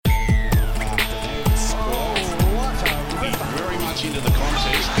much into the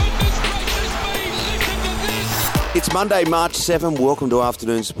contest. Goodness gracious me, listen to this! It's Monday, March 7. Welcome to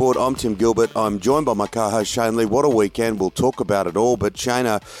Afternoon Sport. I'm Tim Gilbert. I'm joined by my co-host Shane Lee. What a weekend. We'll talk about it all. But Shane,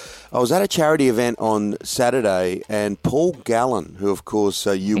 I was at a charity event on Saturday, and Paul Gallen, who of course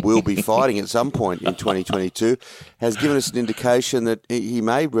you will be fighting at some point in 2022, has given us an indication that he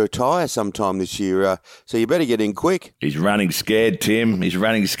may retire sometime this year. So you better get in quick. He's running scared, Tim. He's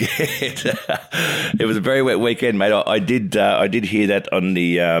running scared. It was a very wet weekend, mate. I did hear that on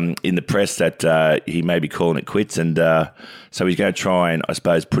the in the press that he may be calling it quits, and so he's going to try and, I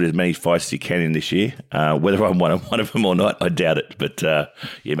suppose, put as many fights as he can in this year. Whether I'm one of them or not, I doubt it. But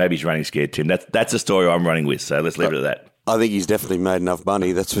yeah, maybe he's running scared, Tim. That's the story I'm running with. So let's leave it at that. I think he's definitely made enough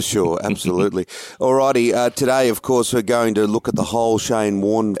money, that's for sure, absolutely. Alrighty, today, of course, we're going to look at the whole Shane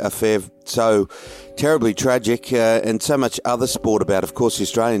Warne affair, so terribly tragic, and so much other sport about. Of course, the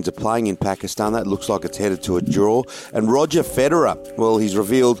Australians are playing in Pakistan. That looks like it's headed to a draw. And Roger Federer, well, he's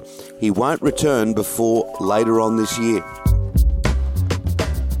revealed he won't return before later on this year.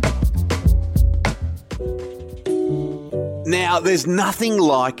 Now, there's nothing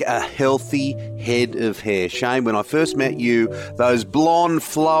like a healthy head of hair. Shane, when I first met you, those blonde,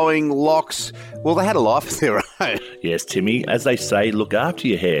 flowing locks, well, they had a life of their own. Yes, Timmy. As they say, look after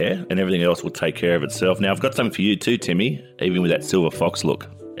your hair and everything else will take care of itself. Now, I've got something for you too, Timmy, even with that silver fox look.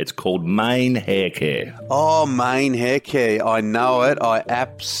 It's called Mane Hair Care. Oh, Mane Hair Care. I know it. I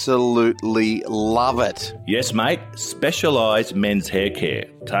absolutely love it. Yes, mate. Specialised men's hair care,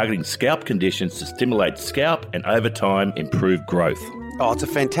 targeting scalp conditions to stimulate scalp and, over time, improve growth. Oh, it's a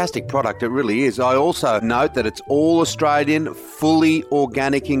fantastic product. It really is. I also note that it's all Australian, fully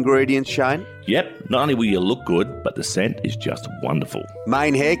organic ingredients, Shane. Yep. Not only will you look good, but the scent is just wonderful.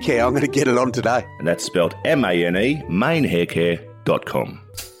 Mane Hair Care. I'm going to get it on today. And that's spelled M-A-N-E, manehaircare.com.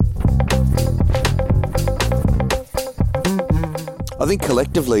 I think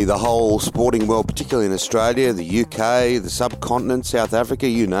collectively the whole sporting world, particularly in Australia, the UK, the subcontinent, South Africa,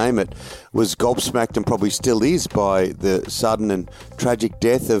 you name it, was gobsmacked and probably still is by the sudden and tragic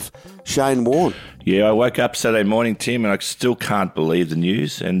death of Shane Warne. Yeah, I woke up Saturday morning, Tim, and I still can't believe the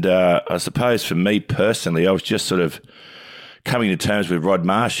news. And I suppose for me personally, I was just sort of coming to terms with Rod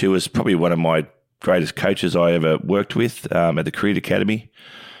Marsh, who was probably one of my greatest coaches I ever worked with at the Cricket Academy.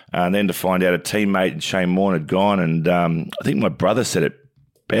 And then to find out a teammate and Shane Warne had gone. And I think my brother said it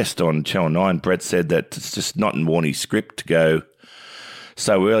best on Channel 9. Brett said that it's just not in Warnie's script to go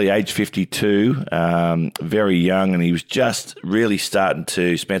so early, age 52, very young. And he was just really starting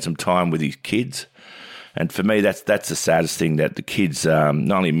to spend some time with his kids. And for me, that's the saddest thing, that the kids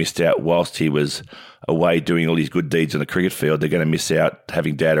not only missed out whilst he was away doing all these good deeds on the cricket field, they're going to miss out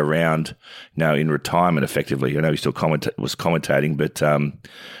having Dad around, in retirement effectively. I know he still was commentating, but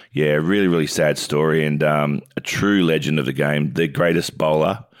yeah, really, really sad story, and a true legend of the game, the greatest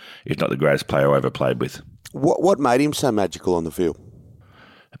bowler, if not the greatest player I ever played with. What made him so magical on the field?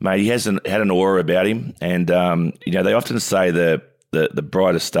 Mate, he had an aura about him, and they often say the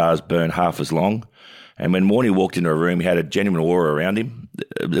brightest stars burn half as long. And when Warnie walked into a room, he had a genuine aura around him.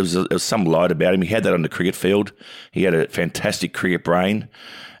 There was some light about him. He had that on the cricket field. He had a fantastic cricket brain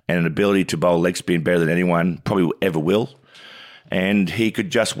and an ability to bowl leg spin better than anyone probably ever will. And he could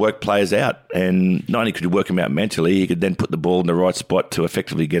just work players out. And not only could he work them out mentally, he could then put the ball in the right spot to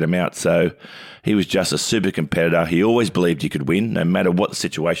effectively get them out. So he was just a super competitor. He always believed he could win, no matter what the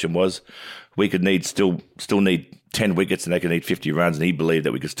situation was. We could still need 10 wickets and they could need 50 runs, and he believed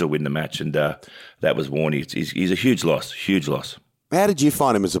that we could still win the match, and that was Warnie. He's a huge loss. How did you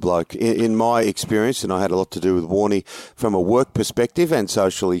find him as a bloke? In my experience, and I had a lot to do with Warnie from a work perspective and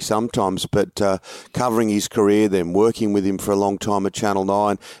socially sometimes, but covering his career, then working with him for a long time at Channel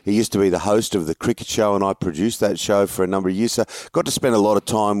 9. He used to be the host of the cricket show, and I produced that show for a number of years, so got to spend a lot of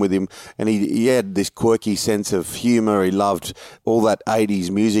time with him, and he had this quirky sense of humour. He loved all that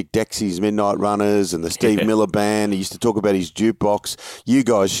 80s music, Dexys Midnight Runners and the Steve Miller Band. He used to talk about his jukebox. You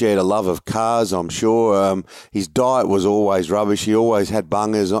guys shared a love of cars, I'm sure. His diet was always rubbish. He always had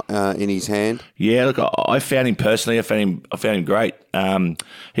bungers in his hand. Yeah, look, I found him personally. I found him great.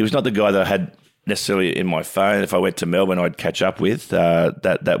 He was not the guy that I had necessarily in my phone. If I went to Melbourne, I'd catch up with.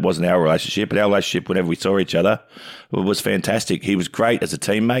 That wasn't our relationship, but our relationship whenever we saw each other was fantastic. He was great as a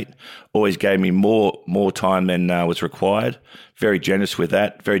teammate. Always gave me more time than was required. Very generous with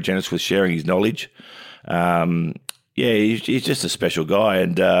that. Very generous with sharing his knowledge. Yeah, he's just a special guy,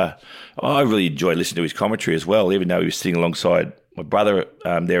 and I really enjoyed listening to his commentary as well, even though he was sitting alongside my brother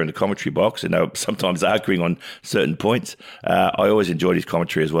there in the commentary box, and they were sometimes arguing on certain points. I always enjoyed his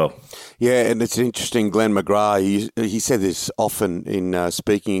commentary as well. Yeah, and it's interesting. Glenn McGrath, he said this often in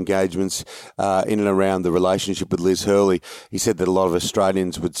speaking engagements in and around the relationship with Liz Hurley. He said that a lot of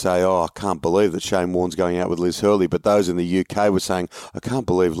Australians would say, I can't believe that Shane Warne's going out with Liz Hurley. But those in the UK were saying, I can't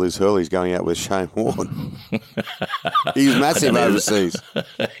believe Liz Hurley's going out with Shane Warne. He's massive overseas.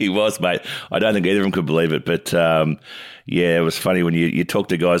 He was, mate. I don't think either of them could believe it. But, yeah, it was funny when you talk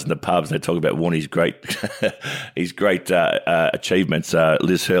to guys in the pubs and they talk about Warne's great achievements.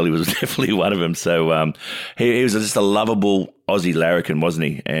 Liz Hurley was definitely one of them. So he was just a lovable Aussie larrikin, wasn't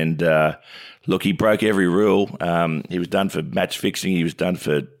he? And look, he broke every rule. He was done for match fixing. He was done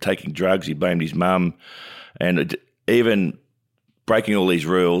for taking drugs. He blamed his mum. And even breaking all these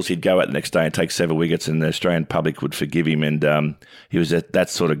rules, he'd go out the next day and take 7 wickets and the Australian public would forgive him. And he was that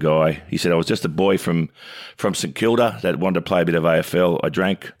sort of guy. He said, I was just a boy from St Kilda that wanted to play a bit of AFL. I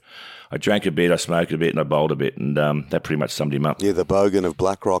drank a bit, I smoked a bit, and I bowled a bit, and that pretty much summed him up. Yeah, the bogan of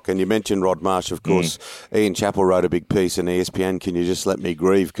BlackRock. And you mentioned Rod Marsh, of course. Ian Chappell wrote a big piece in ESPN, Can You Just Let Me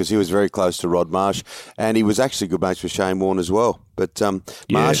Grieve? Because he was very close to Rod Marsh, and he was actually good mates with Shane Warne as well. But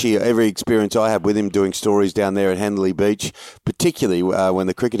Marshy, every experience I had with him doing stories down there at Henley Beach, particularly when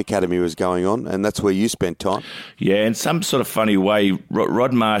the Cricket Academy was going on, and that's where you spent time. Yeah, in some sort of funny way,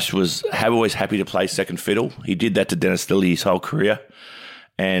 Rod Marsh was always happy to play second fiddle. He did that to Dennis Lilly his whole career.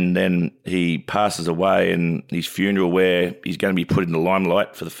 And then he passes away in his funeral where he's going to be put in the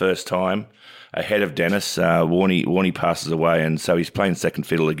limelight for the first time ahead of Dennis. Warnie passes away, and so he's playing second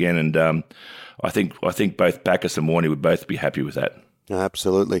fiddle again. And I think both Bacchus and Warnie would both be happy with that.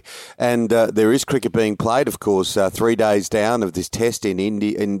 Absolutely. And there is cricket being played, of course, 3 days down of this test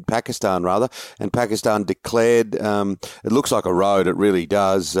in Pakistan, and Pakistan declared, it looks like a road, it really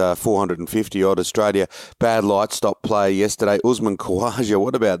does, 450 odd Australia. Bad light stop play yesterday. Usman Khawaja,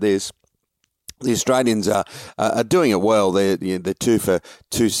 what about this? The Australians are doing it well. They're 2 for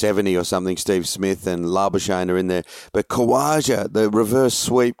 270 or something. Steve Smith and Labuschagne are in there. But Khawaja, the reverse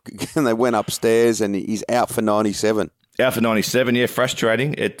sweep, and they went upstairs and he's out for 97. Out for 97, yeah,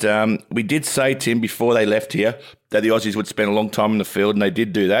 frustrating. We did say, Tim, before they left here that the Aussies would spend a long time in the field, and they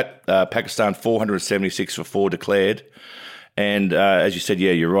did do that. Pakistan 476 for 4 declared. And as you said,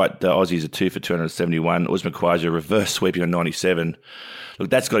 yeah, you're right, the Aussies are 2 for 271. Usman Khawaja reverse sweeping on 97. Look,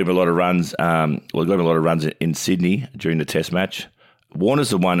 that's got him a lot of runs. Got him a lot of runs in Sydney during the Test match. Warner's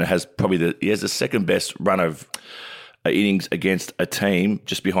the one that has he has the second best run of innings against a team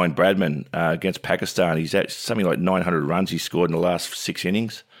just behind Bradman against Pakistan. He's at something like 900 runs he scored in the last 6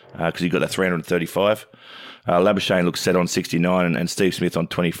 innings because he got that 335. Labuschagne looks set on 69 and Steve Smith on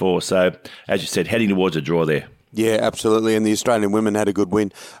 24. So, as you said, heading towards a draw there. Yeah, absolutely. And the Australian women had a good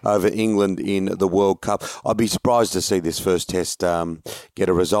win over England in the World Cup. I'd be surprised to see this first test get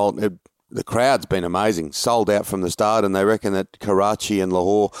a result. The crowd's been amazing, sold out from the start, and they reckon that Karachi and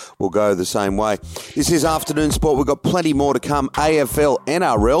Lahore will go the same way. This is Afternoon Sport. We've got plenty more to come. AFL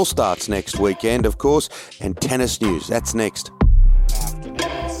NRL starts next weekend, of course, and tennis news. That's next.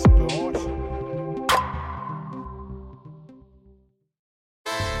 Afternoon Sport.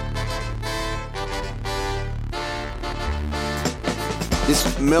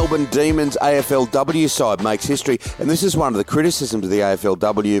 This Melbourne Demons AFLW side makes history, and this is one of the criticisms of the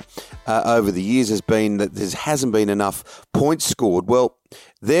AFLW over the years has been that there hasn't been enough points scored. Well,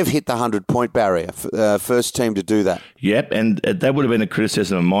 they've hit the 100-point barrier, first team to do that. Yep, and that would have been a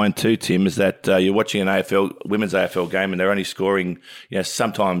criticism of mine too, Tim, is that you're watching an women's AFL game and they're only scoring,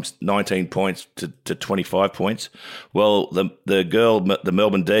 sometimes 19 points to 25 points. Well, the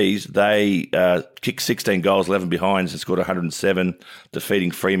Melbourne D's, they kicked 16 goals, 11 behinds, and scored 107,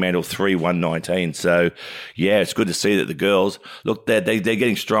 defeating Fremantle 3-1-19. So, yeah, it's good to see that the girls, look, they're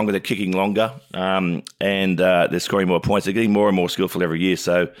getting stronger, they're kicking longer, and they're scoring more points. They're getting more and more skillful every year.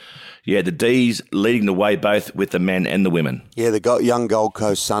 So, yeah, the D's leading the way both with the men and the women. Yeah, the young Gold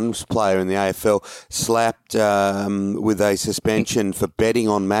Coast Suns player in the AFL slapped with a suspension for betting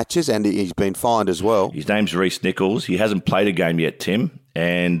on matches, and he's been fined as well. His name's Reece Nichols. He hasn't played a game yet, Tim,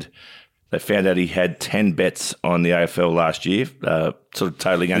 and they found out he had 10 bets on the AFL last year, sort of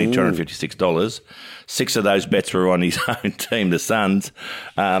totaling only $256. 6 of those bets were on his own team, the Suns,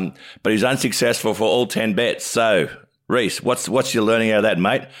 but he's unsuccessful for all 10 bets. So, Reece, what's your learning out of that,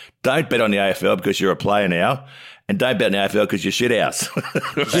 mate? Don't bet on the AFL because you're a player now, and don't bet on the AFL because you're shit house.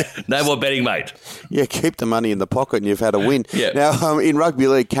 No more betting, mate. Yeah, keep the money in the pocket and you've had a win. Yeah. Now, in rugby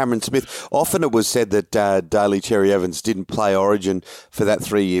league, Cameron Smith, often it was said that Daly Cherry Evans didn't play Origin for that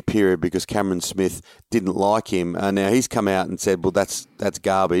 3-year period because Cameron Smith didn't like him. Now he's come out and said, well, that's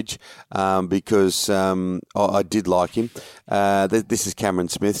garbage because I did like him. This is Cameron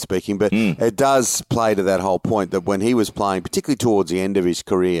Smith speaking, but it does play to that whole point that when he was playing, particularly towards the end of his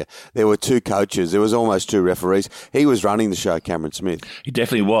career, there were two coaches, there was almost two referees. He was running the show, Cameron Smith. He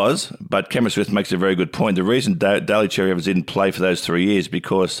definitely was, but Cameron Smith makes a very good point. The reason Daly Cherry Evans didn't play for those 3 years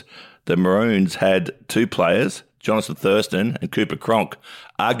because the Maroons had two players, Jonathan Thurston and Cooper Cronk,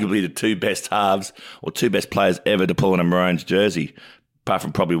 arguably the two best halves or two best players ever to pull on a Maroons jersey, apart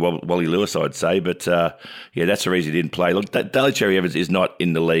from probably Wally Lewis, I'd say. But, that's the reason he didn't play. Look, Daly Cherry Evans is not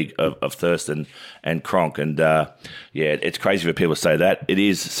in the league of Thurston and Cronk. And, it's crazy for people to say that. It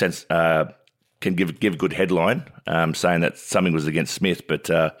is can give a good headline saying that something was against Smith, but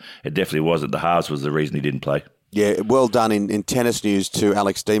it definitely wasn't. The halves was the reason he didn't play. Yeah, well done in tennis news to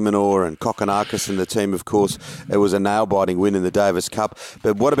Alex de Minaur and Kokkinakis and the team, of course. It was a nail-biting win in the Davis Cup.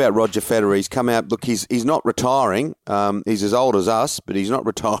 But what about Roger Federer? He's come out, look, he's not retiring. He's as old as us, but he's not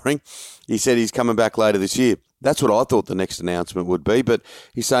retiring. He said he's coming back later this year. That's what I thought the next announcement would be, but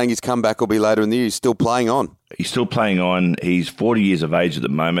he's saying his comeback will be later in the year. He's still playing on. He's still playing on. He's 40 years of age at the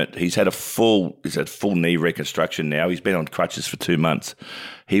moment. He's had full knee reconstruction now. He's been on crutches for 2 months.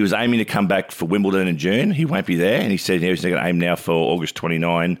 He was aiming to come back for Wimbledon in June. He won't be there, and he said he's going to aim now for August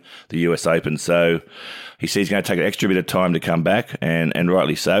 29, the US Open. So he said he's going to take an extra bit of time to come back, and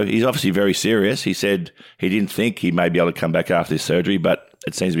rightly so. He's obviously very serious. He said he didn't think he may be able to come back after this surgery, but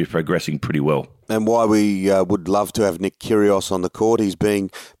it seems to be progressing pretty well. And why we would love to have Nick Kyrgios on the court. He's being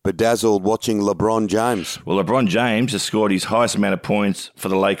bedazzled watching LeBron James. Well, LeBron James has scored his highest amount of points for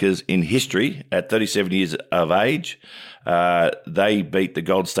the Lakers in history at 37 years of age. They beat the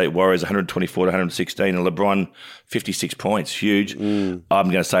Golden State Warriors 124 to 116, and LeBron 56 points, huge. I'm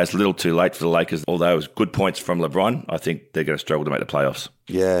going to say it's a little too late for the Lakers, although it was good points from LeBron. I think they're going to struggle to make the playoffs.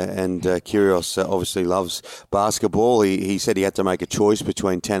 Yeah, and Kyrgios obviously loves basketball. He said he had to make a choice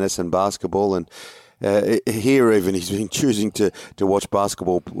between tennis and basketball, and here even he's been choosing to watch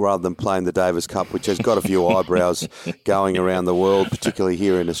basketball rather than playing the Davis Cup, which has got a few eyebrows going around the world, particularly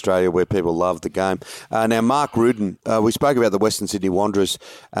here in Australia where people love the game. Now, Mark Rudden, we spoke about the Western Sydney Wanderers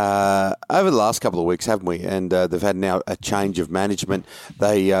over the last couple of weeks, haven't we? And they've had now a change of management.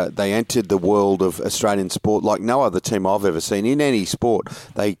 They entered the world of Australian sport like no other team I've ever seen in any sport.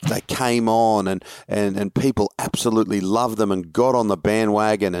 They came on and people absolutely loved them and got on the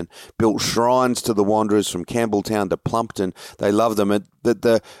bandwagon and built shrines to the Wanderers from Campbelltown to Plumpton. They loved them, but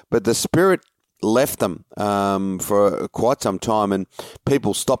the spirit left them for quite some time, and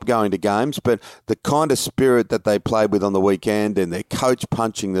people stopped going to games. But the kind of spirit that they played with on the weekend, and their coach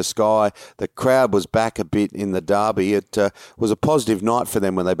punching the sky, the crowd was back a bit in the derby. It was a positive night for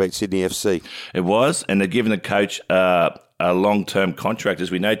them when they beat Sydney FC. It was, and they're giving the coach a long-term contract,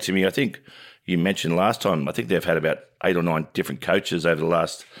 as we know, Timmy. I think you mentioned last time, I think they've had about 8 or 9 different coaches over the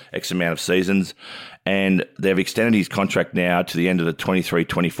last X amount of seasons, and they've extended his contract now to the end of the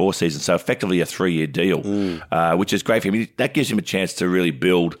 23-24 season, so effectively a 3-year deal, which is great for him. That gives him a chance to really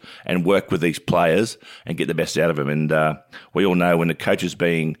build and work with these players and get the best out of them. And we all know when the coach is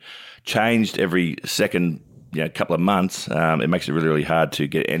being changed every second couple of months, it makes it really, really hard to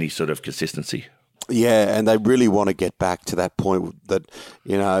get any sort of consistency. Yeah, and they really want to get back to that point that,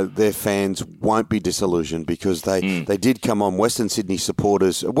 their fans won't be disillusioned because they did come on. Western Sydney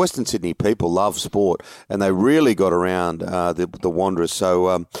supporters, Western Sydney people love sport, and they really got around the Wanderers.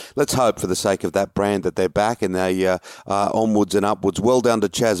 So let's hope for the sake of that brand that they're back and they are onwards and upwards. Well done to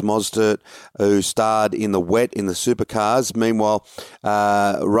Chaz Mostert, who starred in The Wet in the supercars. Meanwhile,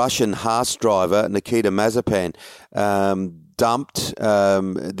 Russian Haas driver Nikita Mazepan dumped.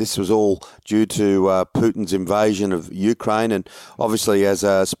 This was all due to Putin's invasion of Ukraine, and obviously as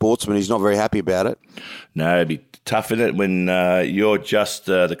a sportsman he's not very happy about it. No, it'd be tough, isn't it, when you're just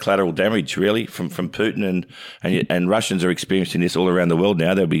the collateral damage really from Putin, and Russians are experiencing this all around the world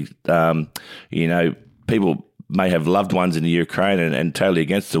now. There'll be people may have loved ones in the Ukraine and totally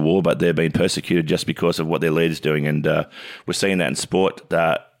against the war, but they're being persecuted just because of what their leader's doing, and we're seeing that in sport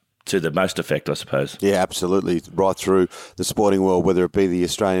to the most effect, I suppose. Yeah, absolutely. Right through the sporting world, whether it be the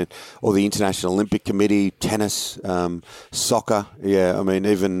Australian or the International Olympic Committee, tennis, soccer. Yeah, I mean,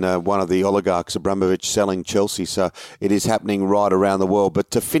 even one of the oligarchs, Abramovich, selling Chelsea. So it is happening right around the world. But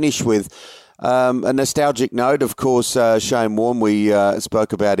to finish with a nostalgic note, of course, Shane Warne, we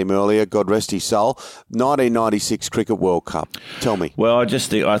spoke about him earlier, God rest his soul, 1996 Cricket World Cup. Tell me. Well, I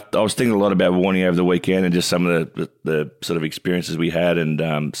just think I was thinking a lot about Warney over the weekend and just some of the sort of experiences we had and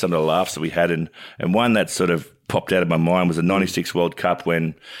some of the laughs that we had. And one that sort of popped out of my mind was the 96 World Cup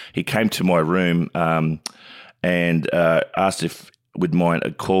when he came to my room and asked if would mind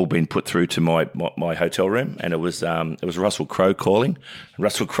a call being put through to my hotel room, and it was Russell Crowe calling.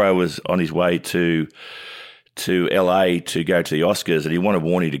 Russell Crowe was on his way to LA to go to the Oscars, and he wanted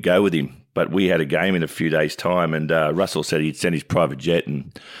Warnie to go with him. But we had a game in a few days' time, and Russell said he'd send his private jet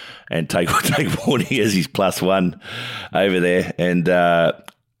and take Warnie as his +1 over there. And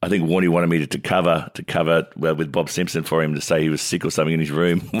I think Warnie wanted me to cover with Bob Simpson for him, to say he was sick or something in his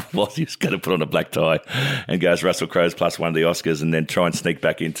room whilst he was going to put on a black tie and go as Russell Crowe's +1 of the Oscars, and then try and sneak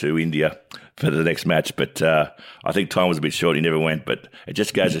back into India for the next match. But I think time was a bit short. He never went. But it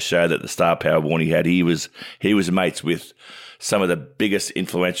just goes to show that the star power Warnie had. He was mates with some of the biggest,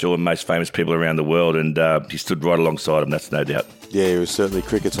 influential and most famous people around the world, and he stood right alongside them, that's no doubt. Yeah, he was certainly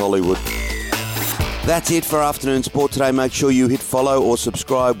cricket's Hollywood. That's it for Afternoon Sport today. Make sure you hit follow or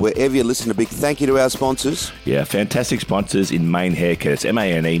subscribe wherever you listen. A big thank you to our sponsors. Yeah, fantastic sponsors in Mane Haircare. It's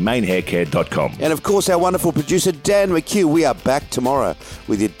MANE, mainehaircare.com. And of course, our wonderful producer, Dan McHugh. We are back tomorrow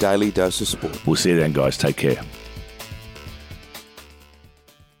with your daily dose of sport. We'll see you then, guys. Take care.